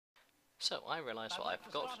So I realised what I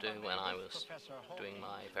forgot to do when I was doing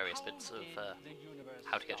my various bits of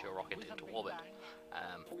how to get your rocket into orbit.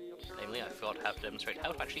 Namely, I forgot how to demonstrate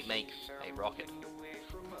how to actually make a rocket.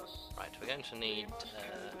 Right, we're going to need...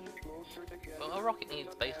 well, a rocket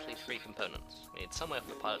needs basically three components. We need somewhere for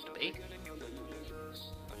the pilot to be,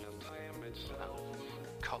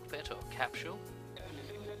 a cockpit or capsule.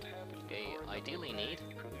 We ideally need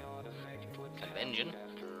a kind of engine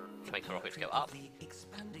to make the rockets go up,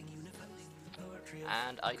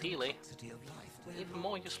 and ideally, even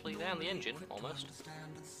more usefully than the engine, almost,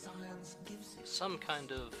 some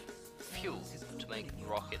kind of fuel to make the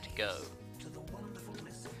rocket go.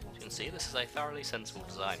 As you can see, this is a thoroughly sensible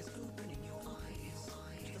design.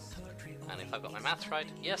 And if I've got my maths right,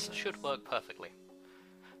 yes, it should work perfectly.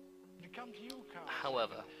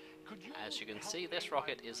 However, as you can see, this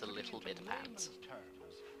rocket is a little bit pants.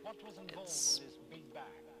 It's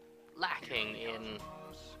lacking in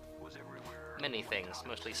many things,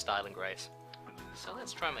 mostly style and grace. So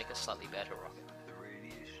let's try and make a slightly better rocket.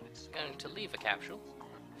 I'm going to leave a capsule.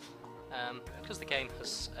 Because the game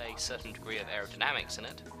has a certain degree of aerodynamics in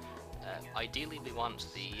it, ideally we want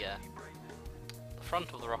the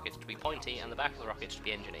front of the rocket to be pointy and the back of the rocket to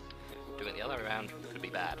be engine-y. Doing it the other way around could be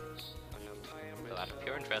bad. So out of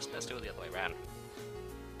pure interest, let's do it the other way around.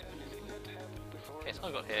 Okay, so what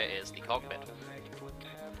I've got here is the cockpit.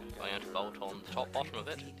 Going to bolt on the top bottom of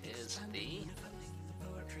it is the...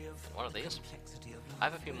 one of these. I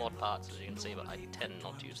have a few mod parts, as you can see, but I tend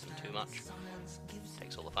not to use them too much.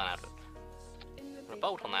 Takes all the fun out of it. I'm going to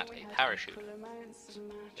bolt on that a parachute.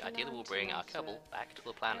 Ideally we'll bring our Kerbal back to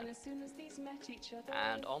the planet.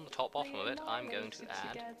 And on the top bottom of it, I'm going to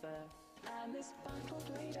add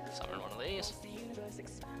summon one of these,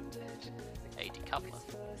 a decoupler.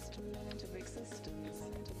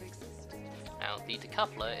 Now the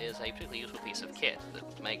decoupler is a particularly useful piece of kit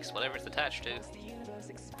that makes whatever it's attached to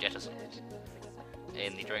jettison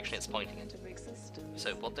in the direction it's pointing in.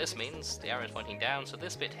 So what this means, the arrow is pointing down, so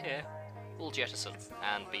this bit here will jettison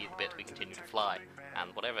and be the bit we continue to fly,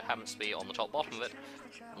 and whatever happens to be on the top bottom of it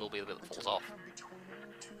will be the bit that falls off.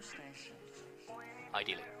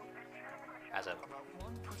 Ideally. As ever.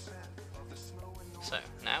 So,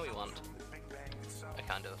 now we want a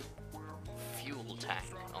kind of fuel tank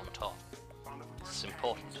on top. This is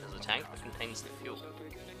important, as the tank that contains the fuel,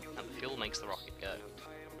 and the fuel makes the rocket go.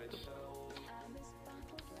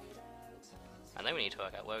 And then we need to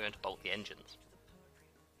work out where we're going to bolt the engines.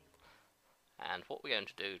 And what we're going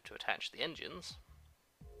to do to attach the engines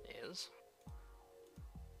is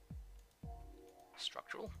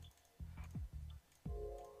structural.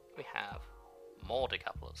 We have more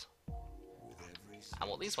decouplers. And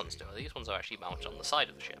what these ones do, these ones are actually mounted on the side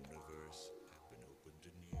of the ship.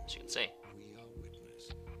 As you can see.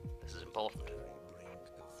 This is important.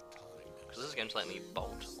 Because this is going to let me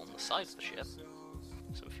bolt on the side of the ship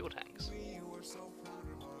some fuel tanks.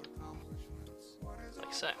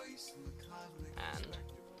 Like so. And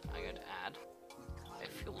I'm going to add a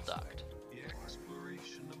fuel duct.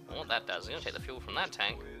 And what that does is going to take the fuel from that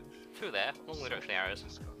tank through there, along the direction of the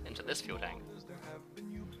arrows, into this fuel tank.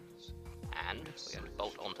 And we're going to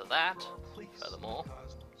bolt onto that, furthermore,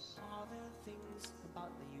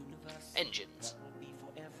 engines.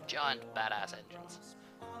 Giant badass engines.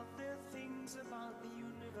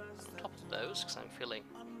 And on top of those, because I'm feeling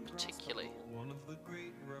particularly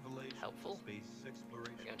helpful, I'm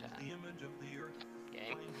going to add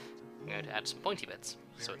I'm going to add some pointy bits,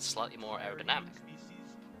 so it's slightly more aerodynamic.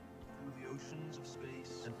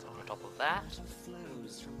 On top of that,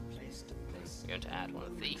 we're going to add one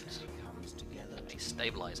of these, a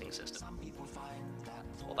stabilizing system.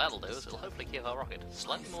 What that'll do is it'll hopefully keep our rocket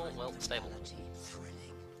slightly more, well, stable.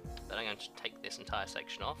 Then I'm going to take this entire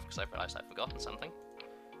section off, because I've realised I've forgotten something.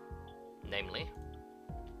 Namely,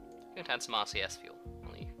 I'm going to add some RCS fuel.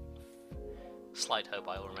 Only slight hope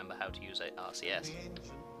I will remember how to use a RCS.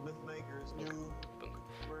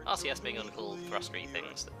 RCS being little thrustery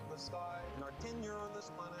things that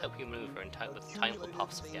help you maneuver with tiny little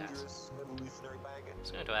puffs of gas.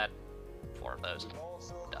 So I'm going to add 4 of those.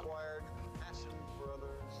 Done.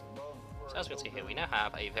 So as you can see here, we now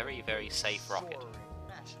have a very, very safe rocket.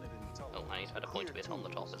 Oh, I need to add a pointy bit on the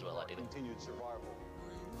top as well, I did.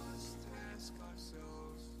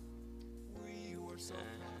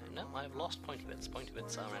 No, I've lost pointy bits. Pointy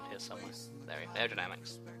bits are around here somewhere. There,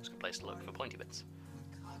 aerodynamics. It's a good place to look for pointy bits.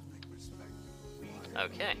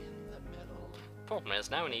 Okay. Problem is,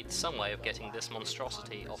 now we need some way of getting this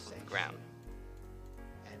monstrosity off of the ground.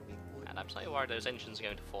 And I'm slightly worried those engines are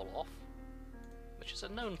going to fall off, which is a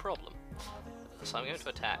known problem. So I'm going to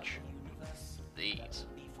attach these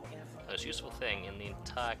most useful thing in the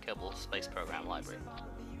entire Kerbal Space Program library,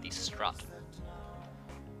 the strut.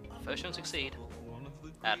 First you don't succeed,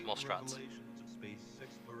 add more struts.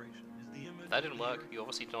 If that didn't work, you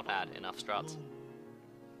obviously did not add enough struts.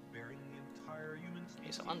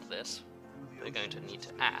 Okay, so under this, we're going to need to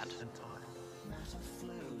add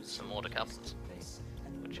some more decouplers,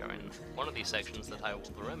 which are in one of these sections that I will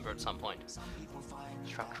remember at some point.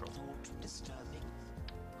 Structural.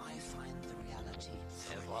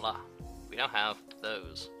 And voila, we now have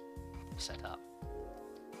those set up.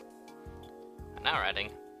 And now we're adding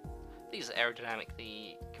these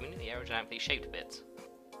community aerodynamically shaped bits.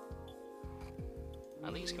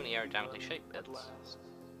 Now these community aerodynamically shaped bits,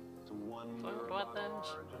 do I want to add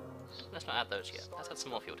those? Let's not add those yet. Let's add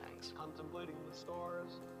some more fuel tanks.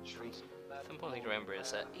 The important thing to remember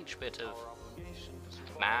is that each bit of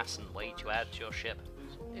mass and weight you add to your ship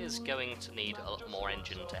is going to need a lot more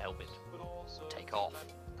engine to help it take off.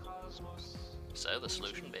 So the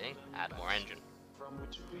solution being, add more engine.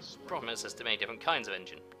 The problem is there's many different kinds of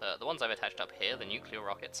engine. The ones I've attached up here, the nuclear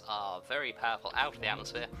rockets, are very powerful out of the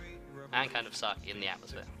atmosphere and kind of suck in the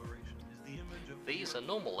atmosphere. These are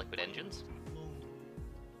normal liquid engines.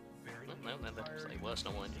 No, they're slightly worse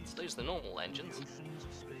normal engines. These are the normal engines,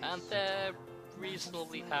 and they're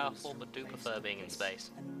reasonably powerful but do prefer being in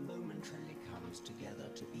space.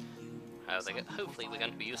 Hopefully we're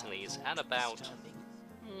going to be using these at about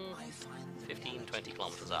 15-20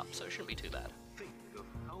 kilometers up, so it shouldn't be too bad.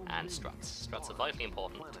 And struts. Struts are vitally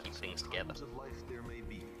important to keep things together.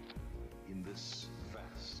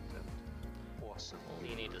 All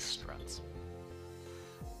you need is struts.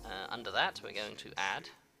 Under that, we're going to add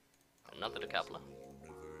another decoupler.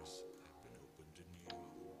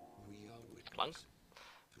 Clunk.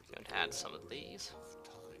 We're going to add some of these,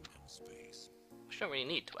 which don't really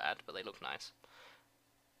need to add, but they look nice.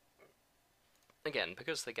 Again,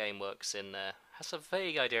 because the game works in has a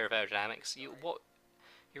vague idea of aerodynamics, what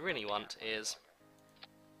you really want is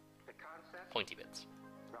pointy bits.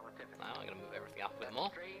 Now I'm going to move everything up a bit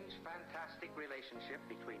more.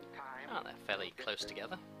 Oh, they're fairly close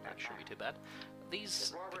together. That shouldn't be too bad.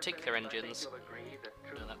 These particular engines...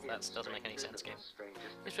 No, that doesn't make any sense, game.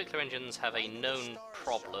 These particular engines have a known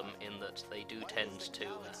problem in that they do tend to...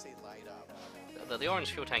 the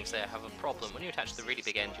orange fuel tanks there have a problem when you attach the really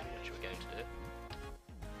big engine, which we're going to do.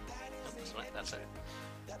 Oh, that's it.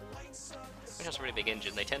 When you have a really big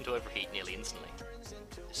engine, they tend to overheat nearly instantly.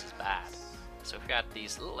 This is bad. So if we add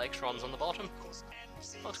these little extrons on the bottom,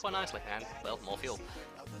 works quite nicely, and, well, more fuel.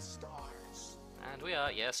 And we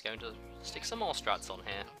are, yes, going to stick some more struts on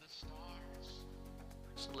here.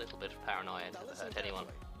 Just a little bit of paranoia, it never hurt anyone.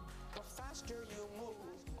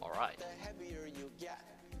 Alright.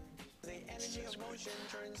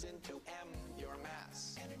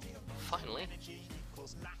 Finally,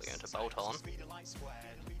 we're going to bolt on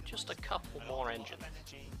just a couple more engines.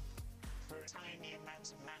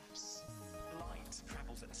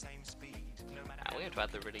 Now we're going to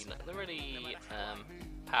add the really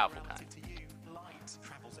powerful kind.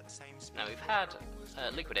 Now we've had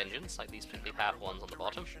liquid engines, like these particularly powerful ones on the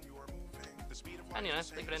bottom. And you know,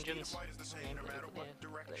 liquid engines. And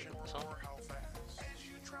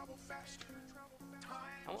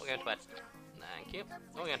what we're going to add, thank you.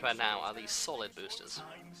 What we're going to add now are these solid boosters.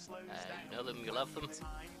 You know them, you love them.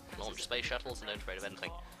 Launch space shuttles and don't afraid of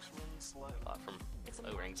anything. Apart from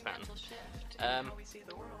O-rings, apparently.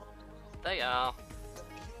 They are,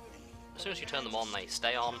 as soon as you turn them on, they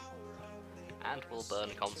stay on, and will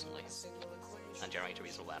burn constantly, and generate a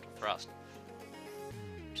reasonable amount of thrust.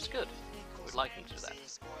 Which is good. We'd like them to do that.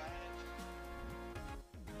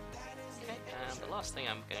 Okay, and the last thing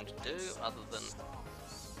I'm going to do, other than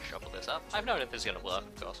shuffle this up, I have no idea if this is going to work,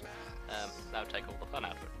 of course. That would take all the fun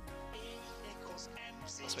out of it.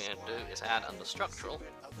 Last thing I'm going to do is add under structural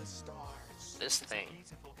this thing.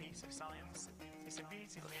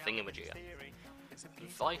 The thingamajigger.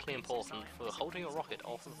 Vitally important for holding a rocket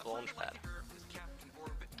off of the launch pad.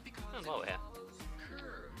 And while we're here,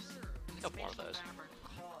 a couple more of those.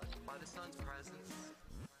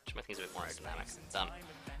 Just make things a bit more aerodynamic. Done.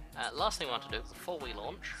 Last thing we want to do before we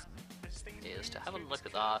launch is to have a look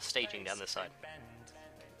at our staging down this side.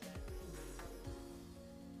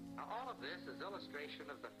 Now, all of this is illustration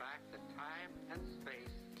of the fact that time and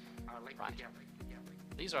space are linked together.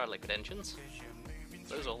 These are our liquid engines.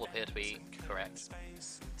 Those all appear to be correct.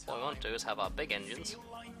 What we want to do is have our big engines,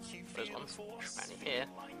 those ones, which are apparently here,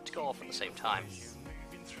 to go off at the same time.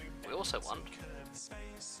 We also want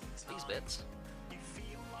these bits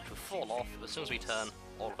to fall off as soon as we turn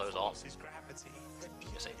all of those on.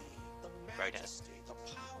 You see, very nice.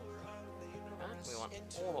 And we want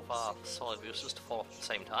all of our solid boosters to fall off at the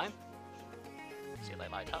same time. See, they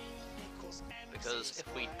light up. Because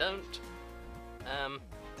if we don't, then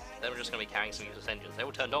we're just going to be carrying some useless engines. They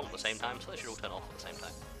all turned on at the same time, so they should all turn off at the same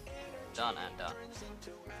time. Done and done.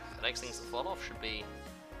 The next things that fall off should be,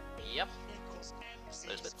 yep,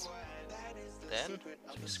 those bits. Then,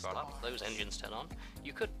 as we scroll up, those engines turn on.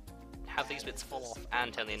 You could have these bits fall off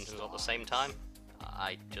and turn the engines on at the same time.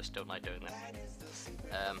 I just don't like doing that.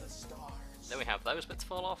 Then we have those bits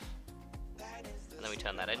fall off, and then we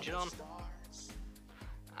turn that engine on,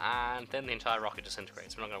 and then the entire rocket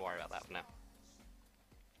disintegrates. We're not going to worry about that for now.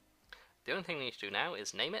 The only thing we need to do now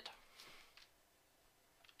is name it.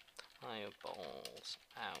 Fireballs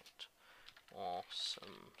out.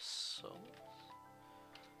 Awesome souls.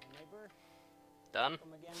 Done.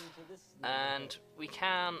 And we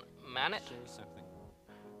can man it. As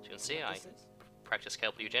you can see, I practice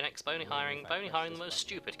Kerbal eugenics, only hiring the most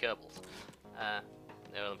stupid Kerbals.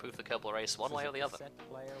 They will improve the Kerbal race one way or the other.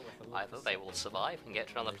 Either they will survive and get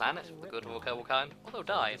to another planet for the good of all Kerbal kind, or they'll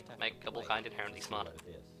die and make Kerbal kind inherently smarter.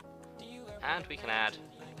 And we can add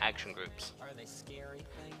action groups.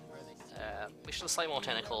 Which is a slightly more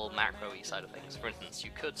technical, macro-y side of things. For instance,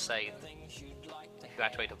 you could say, if you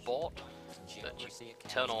activate a bot, that you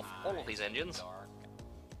turn off all of these engines,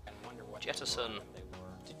 jettison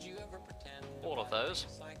all of those,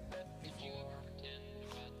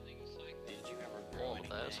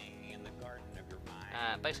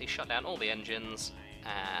 basically shut down all the engines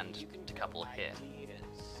and decouple here,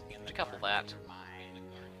 decouple that.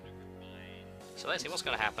 So basically what's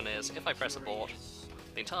going to happen is, if I press abort,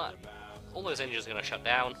 all those engines are going to shut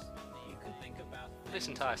down, this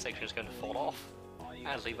entire section is going to fall off,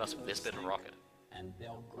 and leave us with this bit of rocket.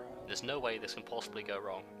 There's no way this can possibly go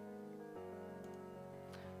wrong.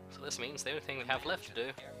 So this means the only thing we have left to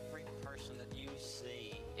do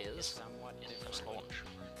is press launch.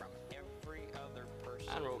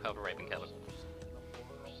 And we'll cover Raven Cabin.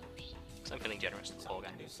 So I'm feeling generous to the poor guy.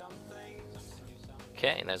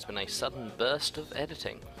 Okay, there's been a sudden burst of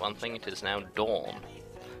editing. One thing, it is now dawn.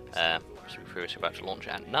 We were previously about to launch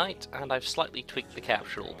at night, and I've slightly tweaked the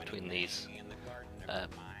capsule between these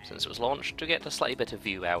since it was launched to get a slightly better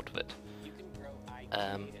view out of it.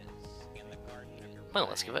 Well,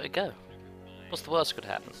 let's give it a go. What's the worst that could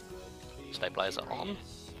happen? Stabilizer on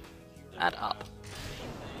and up.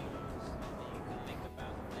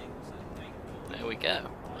 There we go.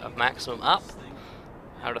 We have maximum up.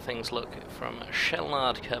 How do things look from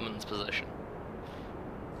Shelnard Kerman's position?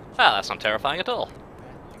 Ah, that's not terrifying at all.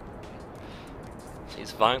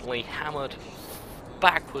 He's violently hammered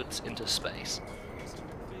backwards into space.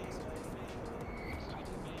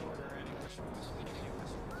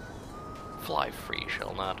 Fly free,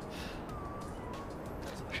 Shelnard.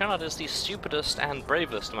 Shelnard is the stupidest and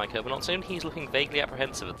bravest of my Kerbinauts, and he's looking vaguely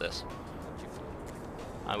apprehensive at this.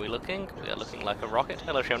 Are we looking? We are looking like a rocket.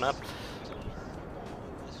 Hello, Shelnard.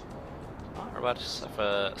 We're about to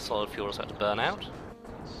have solid fuel is about to burn out.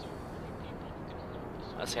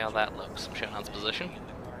 Let's see how that looks from Shelnard's position.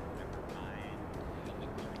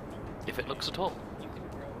 If it looks at all.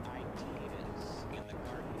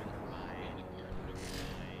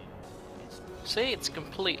 See, it's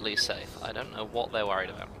completely safe. I don't know what they're worried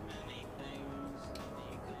about.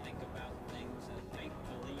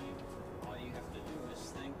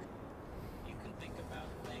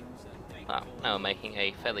 Well, now we're making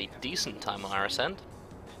a fairly decent time on our ascent.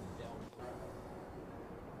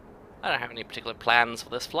 I don't have any particular plans for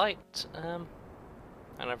this flight, and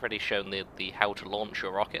I've already shown the how to launch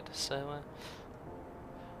your rocket, so I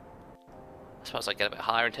suppose I get a bit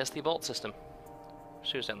higher and test the abort system.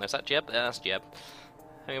 Who's down there? Is that Jeb? Yeah, that's Jeb.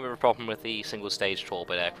 Having a bit of a problem with the single stage to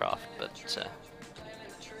orbit aircraft, but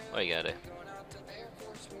what are you gonna do?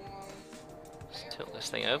 Let's tilt this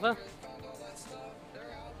thing over.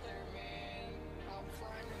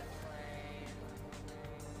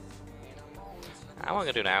 And what I'm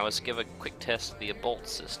going to do now is give a quick test of the abort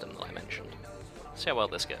system that I mentioned. See how well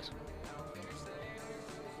this goes.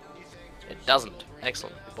 It doesn't.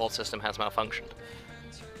 Excellent. The abort system has malfunctioned.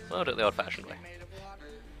 We'll do it the old-fashioned way.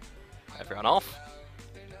 Everyone off.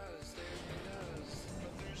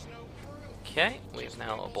 Okay, we've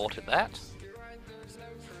now aborted that.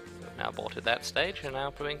 We've now aborted that stage and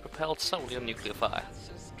now being propelled solely on nuclear fire.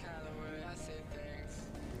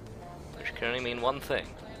 Which can only mean one thing.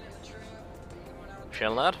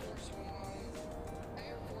 Shelnard?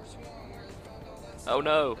 Oh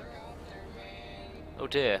no! Oh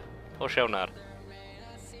dear, poor Shelnard.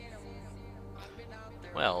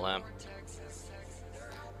 Well,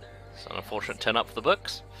 it's an unfortunate turn up for the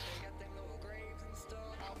books.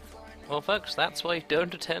 Well, folks, that's why you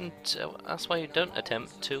don't attempt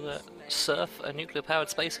to surf a nuclear-powered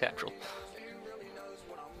space capsule.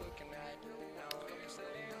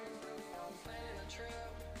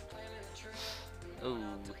 Ooh,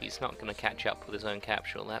 he's not going to catch up with his own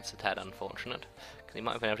capsule. That's a tad unfortunate, because he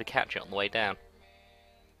might have been able to catch it on the way down.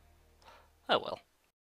 Oh well.